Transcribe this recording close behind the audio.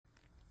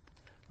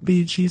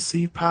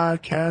BGC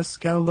podcast.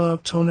 Gotta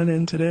love tuning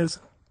into this.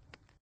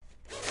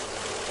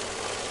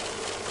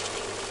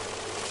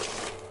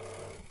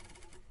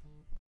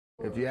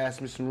 If you ask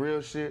me some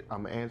real shit,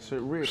 I'ma answer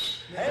it real.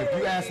 If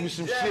you ask me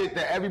some shit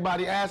that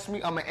everybody asks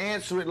me, I'ma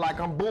answer it like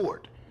I'm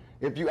bored.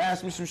 If you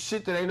ask me some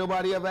shit that ain't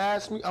nobody ever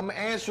asked me, I'ma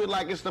answer it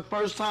like it's the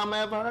first time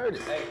I ever heard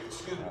it.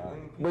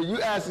 But you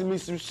asking me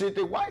some shit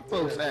that white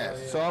folks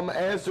ask, so I'ma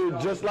answer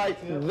it just like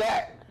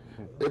that.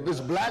 If it's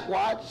black,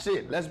 white,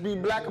 shit, let's be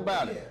black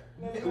about it.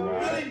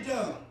 Really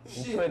dumb.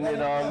 You putting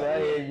it on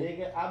right here,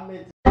 nigga. I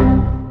meant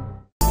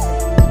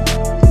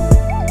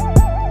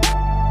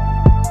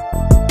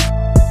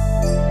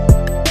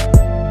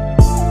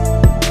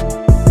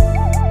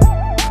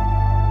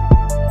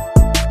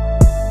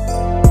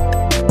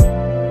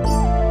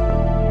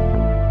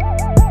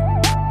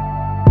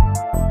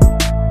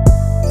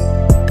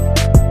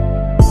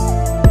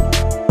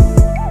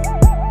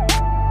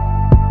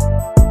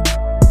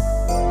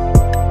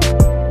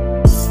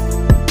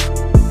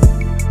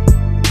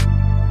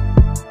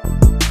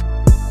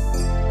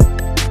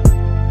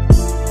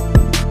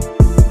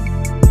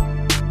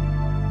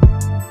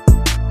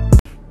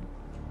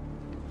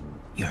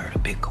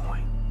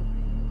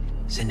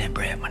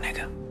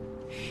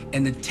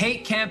And the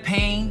Take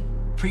campaign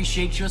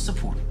appreciates your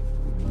support.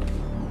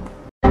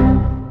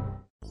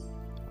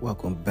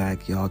 Welcome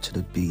back, y'all, to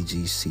the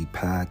BGC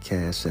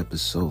podcast,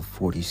 episode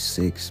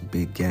 46,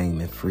 Big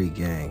Game and Free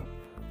Game.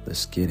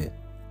 Let's get it.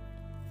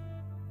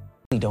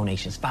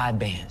 Donations, 5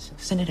 bands.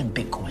 Send it in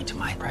Bitcoin to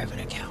my private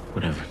account.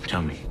 Whatever,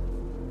 tell me.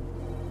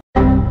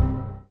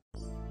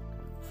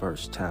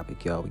 First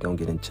topic, y'all, we're gonna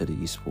get into the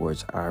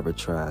esports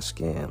arbitrage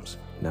scams.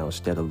 Now,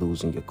 instead of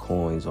losing your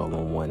coins all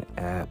on one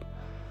app,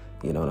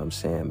 you know what I'm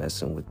saying,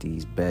 messing with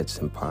these bets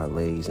and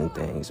parlays and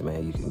things,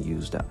 man, you can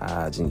use the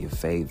odds in your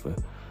favor.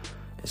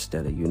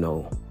 Instead of,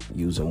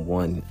 using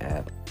one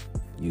app,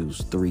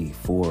 use 3,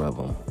 4 of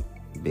them.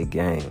 Big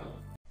game.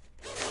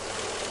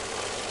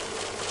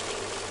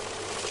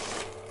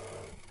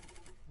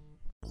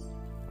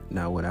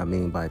 Now, what I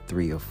mean by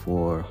 3 or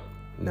 4,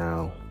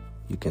 now,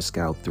 you can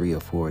scout 3 or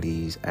 4 of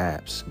these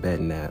apps,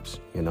 betting apps.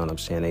 You know what I'm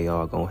saying? They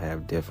all gonna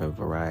have different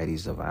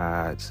varieties of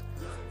odds.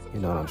 You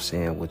know what I'm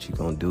saying? What you're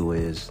gonna do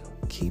is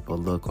keep a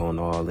look on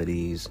all of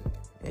these,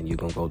 and you're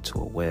gonna go to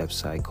a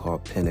website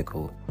called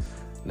Pinnacle.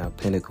 Now,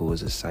 Pinnacle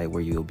is a site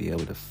where you'll be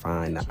able to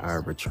find the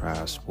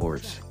Arbitrage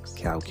Sports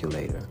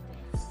calculator.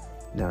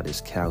 Now,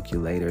 this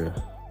calculator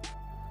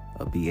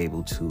will be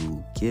able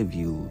to give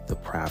you the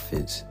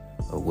profits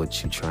of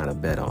what you're trying to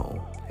bet on.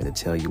 It'll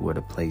tell you where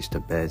to place the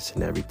bets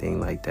and everything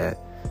like that.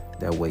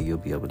 That way you'll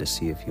be able to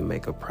see if you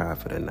make a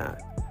profit or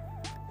not.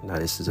 Now,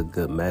 this is a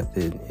good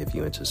method if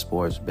you're into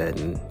sports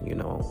betting.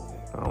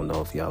 I don't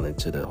know if y'all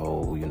into the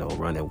whole,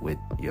 running with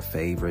your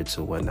favorites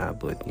or whatnot,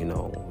 but, we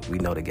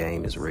know the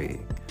game is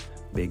rigged.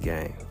 Big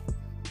game.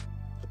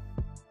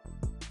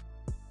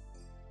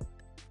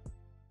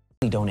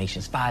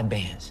 Donations, 5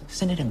 bands.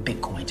 Send it in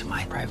Bitcoin to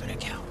my private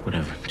account.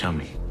 Whatever, tell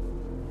me.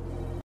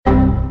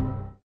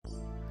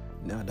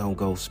 Now, don't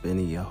go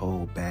spending your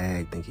whole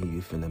bag thinking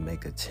you finna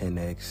make a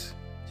 10x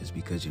just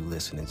because you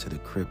listening to the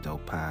crypto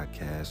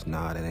podcast.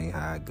 Nah, that ain't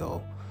how it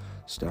go.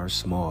 Start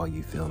small,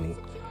 you feel me?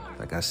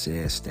 Like I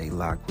said, stay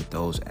locked with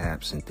those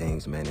apps and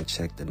things, man, and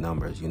check the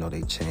numbers.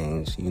 They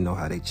change. You know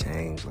how they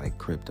change, like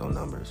crypto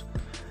numbers.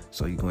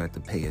 So you're gonna have to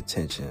pay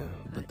attention.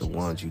 But the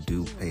ones you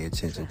do pay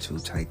attention to,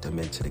 type them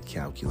into the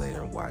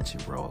calculator and watch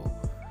it roll.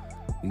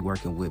 We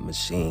working with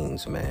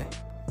machines, man.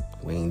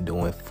 We ain't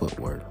doing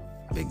footwork.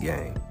 Big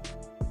game.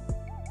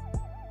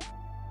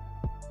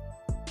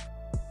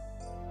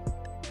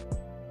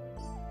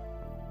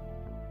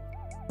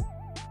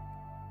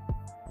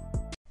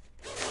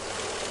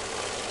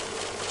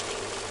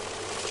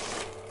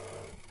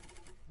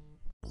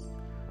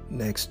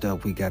 Next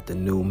up, we got the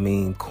new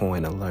meme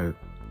coin alert.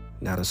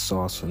 Now, the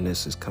source from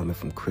this is coming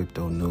from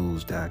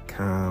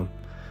cryptonews.com,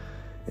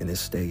 and it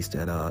states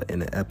that in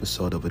the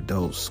episode of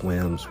Adult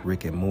Swim's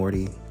Rick and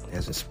Morty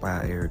has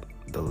inspired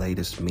the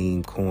latest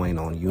meme coin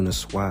on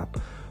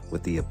Uniswap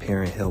with the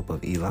apparent help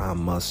of Elon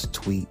Musk's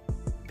tweet,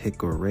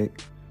 Pick a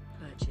Rick.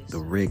 The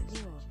Rick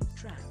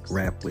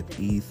wrapped with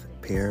ETH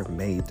pair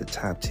made the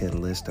top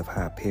 10 list of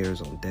hot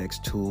pairs on DEX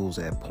tools,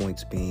 at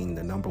points being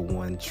the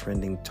 #1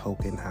 trending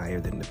token, higher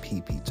than the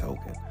PP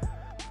token.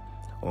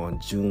 On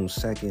June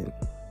 2nd,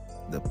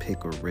 the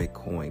Pick a Rick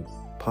coin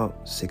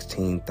pumped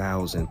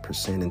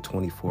 16,000% in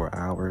 24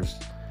 hours.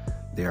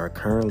 There are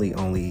currently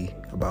only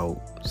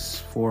about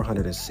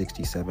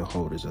 467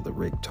 holders of the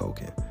Rick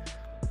token,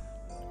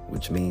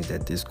 which means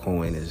that this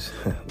coin is,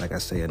 like I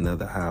say,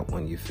 another hot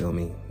one, you feel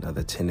me?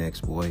 Another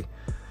 10x boy.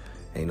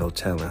 Ain't no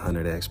telling,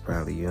 100x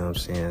probably, you know what I'm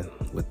saying?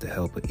 With the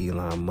help of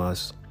Elon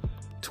Musk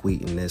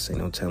tweeting this, ain't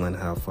no telling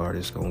how far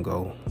this gonna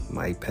go.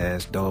 Might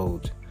pass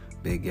Doge.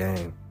 Big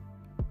game.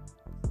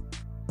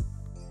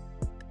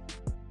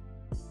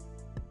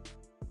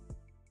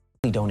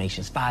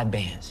 Donations, 5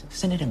 bands.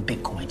 Send it in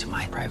Bitcoin to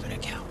my private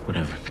account.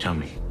 Whatever, tell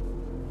me.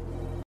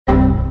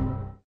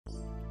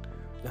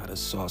 Now, the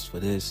source for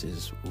this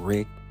is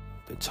Rick.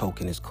 The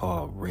token is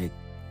called Rick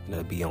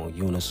It'll be on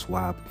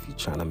Uniswap if you're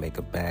trying to make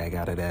a bag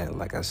out of that.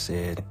 Like I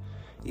said,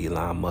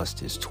 Elon Musk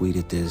just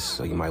tweeted this,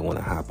 so you might want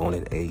to hop on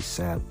it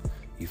ASAP.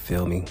 You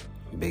feel me?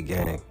 Big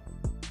gang.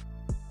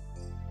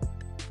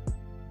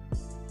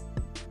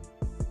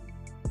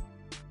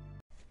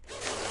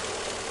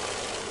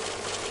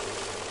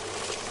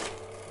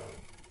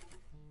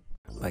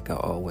 Like I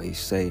always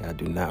say, I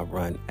do not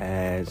run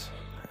ads.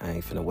 I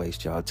ain't finna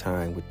waste y'all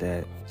time with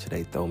that. Should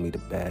they throw me the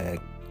bag?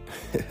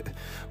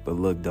 But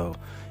look though,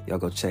 y'all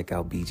go check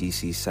out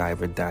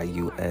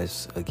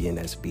bgccyber.us. Again,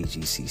 that's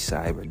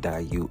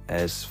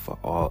bgccyber.us for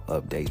all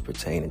updates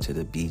pertaining to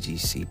the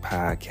BGC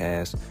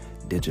podcast,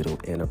 digital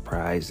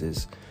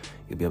enterprises.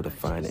 You'll be able to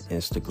find the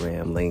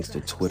Instagram links,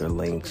 the Twitter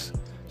links,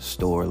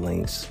 store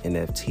links,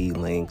 NFT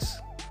links,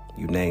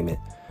 you name it.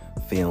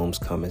 Films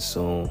coming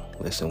soon.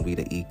 Listen, we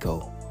the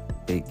eco.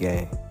 Big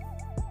gang.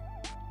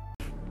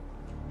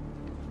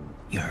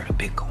 You heard of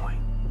Bitcoin.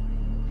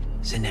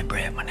 Send that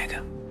bread, my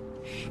nigga.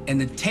 And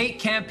the Take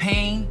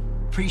campaign,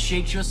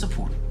 appreciate your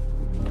support.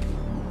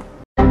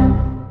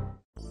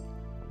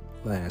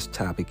 Last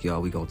topic,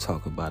 y'all, we gonna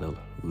talk about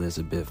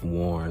Elizabeth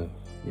Warren,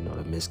 you know,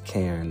 the Miss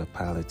Karen of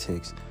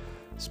politics,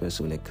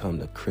 especially when it come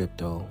to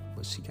crypto.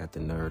 But she got the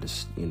nerve to,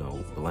 you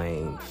know,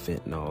 blame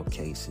fentanyl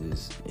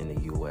cases in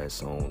the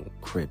U.S. on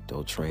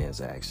crypto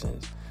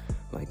transactions.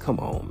 Like, come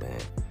on,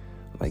 man.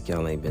 Like,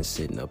 y'all ain't been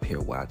sitting up here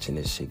watching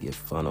this shit get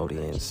funneled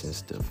in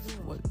since the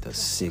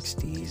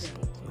 60s.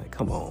 Like,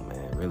 come on,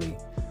 man, really?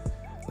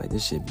 Like,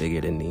 this shit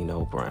bigger than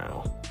Nino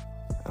Brown.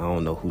 I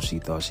don't know who she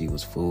thought she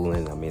was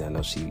fooling. I mean, I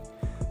know she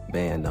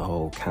banned the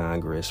whole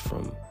Congress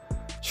from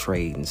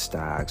trading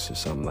stocks or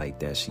something like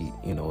that. She,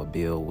 you know, a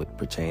bill with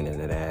pertaining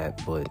to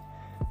that. But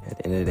at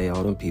the end of the day,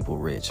 all them people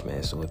rich,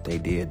 man. So if they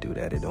did do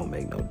that, it don't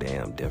make no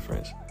damn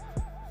difference.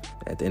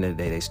 At the end of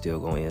the day, they still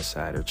go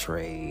insider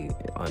trade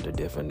under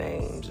different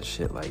names and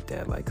shit like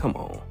that. Like, come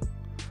on.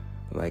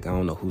 Like, I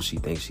don't know who she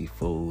thinks she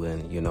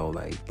fooling, you know,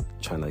 like,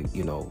 trying to,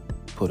 you know,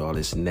 put all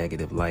this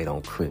negative light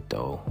on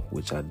crypto,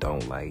 which I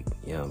don't like,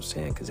 you know what I'm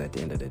saying? Because at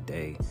the end of the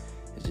day,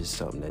 it's just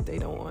something that they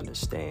don't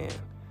understand.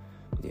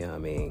 You know what I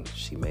mean?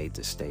 She made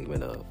the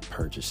statement of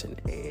purchasing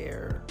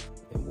air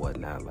and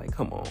whatnot. Like,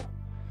 come on.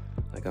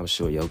 Like, I'm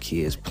sure your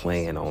kids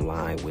playing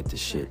online with the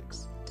shit,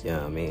 you know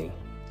what I mean?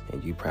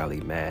 And you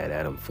probably mad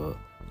at them for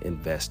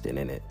investing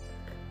in it.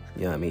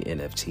 You know what I mean?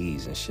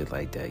 NFTs and shit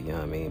like that, you know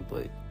what I mean?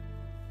 But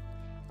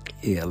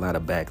yeah, a lot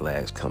of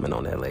backlash coming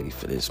on that lady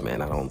for this,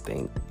 man. I don't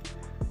think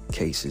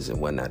cases and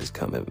whatnot is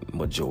coming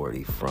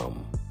majority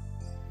from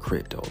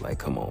crypto. Like,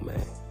 come on,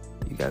 man.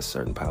 You got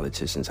certain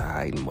politicians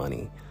hiding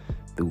money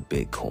through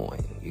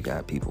Bitcoin. You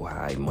got people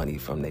hiding money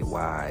from their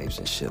wives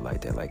and shit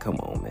like that. Like, come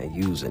on, man,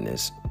 using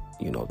this,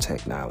 you know,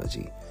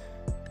 technology.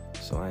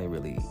 So I ain't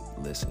really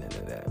listening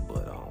to that,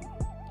 but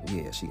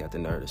yeah, she got the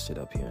nerve to sit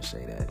up here and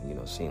say that. You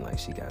know, seem like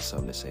she got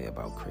something to say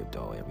about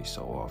crypto every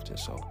so often.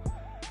 So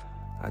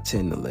I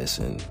tend to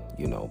listen,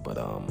 you know, but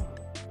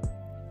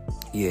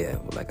yeah,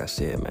 like I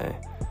said, man,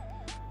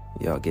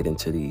 y'all get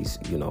into these,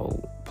 you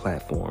know,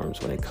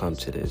 platforms when it comes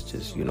to this.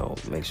 Just, you know,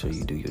 make sure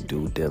you do your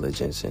due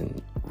diligence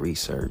and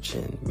research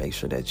and make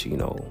sure that, you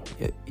know,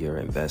 your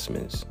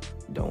investments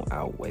don't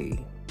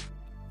outweigh,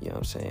 you know what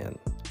I'm saying,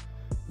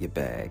 your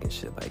bag and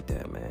shit like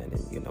that, man.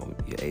 And, you know,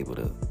 you're able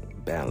to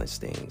balance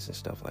things and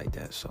stuff like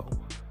that. So,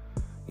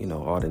 you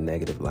know, all the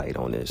negative light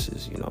on this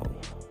is, you know,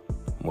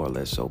 more or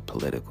less so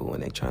political,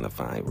 and they trying to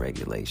find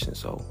regulation.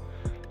 So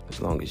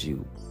as long as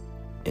you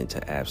into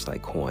apps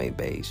like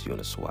Coinbase,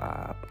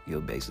 Uniswap,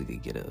 you'll basically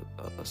get a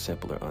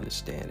simpler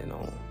understanding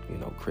on, you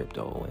know,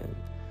 crypto. And,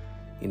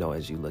 you know,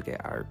 as you look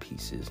at art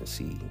pieces and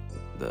see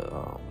the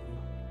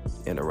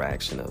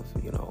interaction of,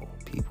 you know,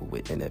 people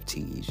with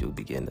NFTs, you'll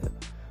begin to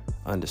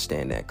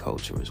understand that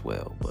culture as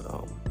well. But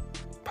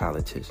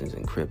politicians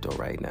in crypto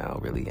right now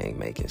really ain't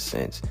making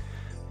sense.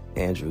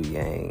 Andrew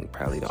Yang,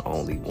 probably the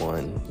only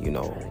one, you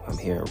know. I'm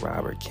hearing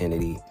Robert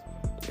Kennedy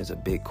is a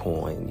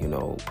Bitcoin, you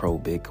know,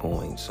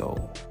 pro-Bitcoin.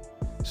 So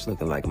it's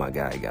looking like my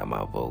guy got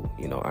my vote.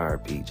 You know,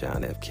 RP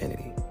John F.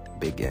 Kennedy,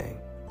 big gang.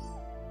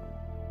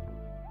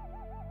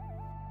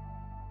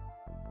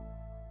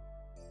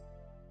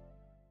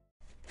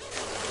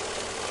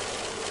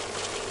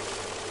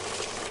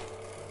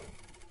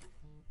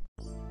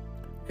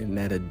 And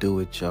that'll do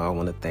it, y'all. I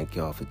want to thank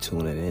y'all for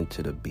tuning in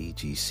to the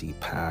BGC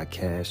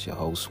podcast. Your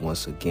host,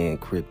 once again,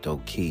 Crypto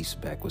Keys,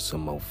 back with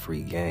some more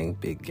free gang,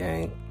 big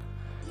gang.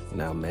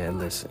 Now, man,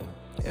 listen,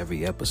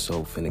 every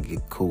episode finna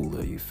get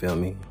cooler, you feel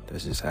me?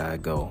 That's just how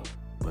it go.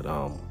 But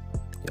y'all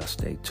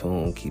stay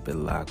tuned, keep it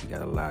locked. We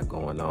got a lot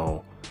going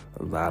on,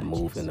 a lot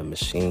moving, the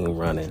machine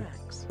running,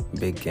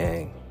 big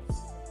gang.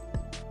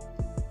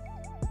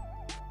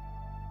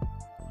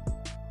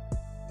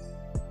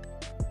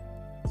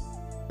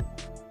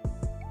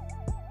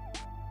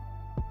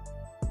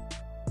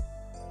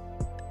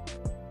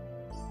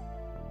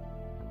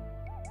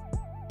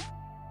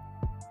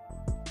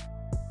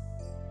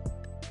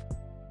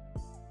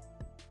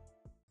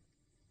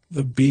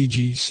 The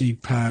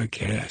BGC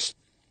podcast.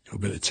 You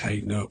better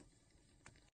tighten up.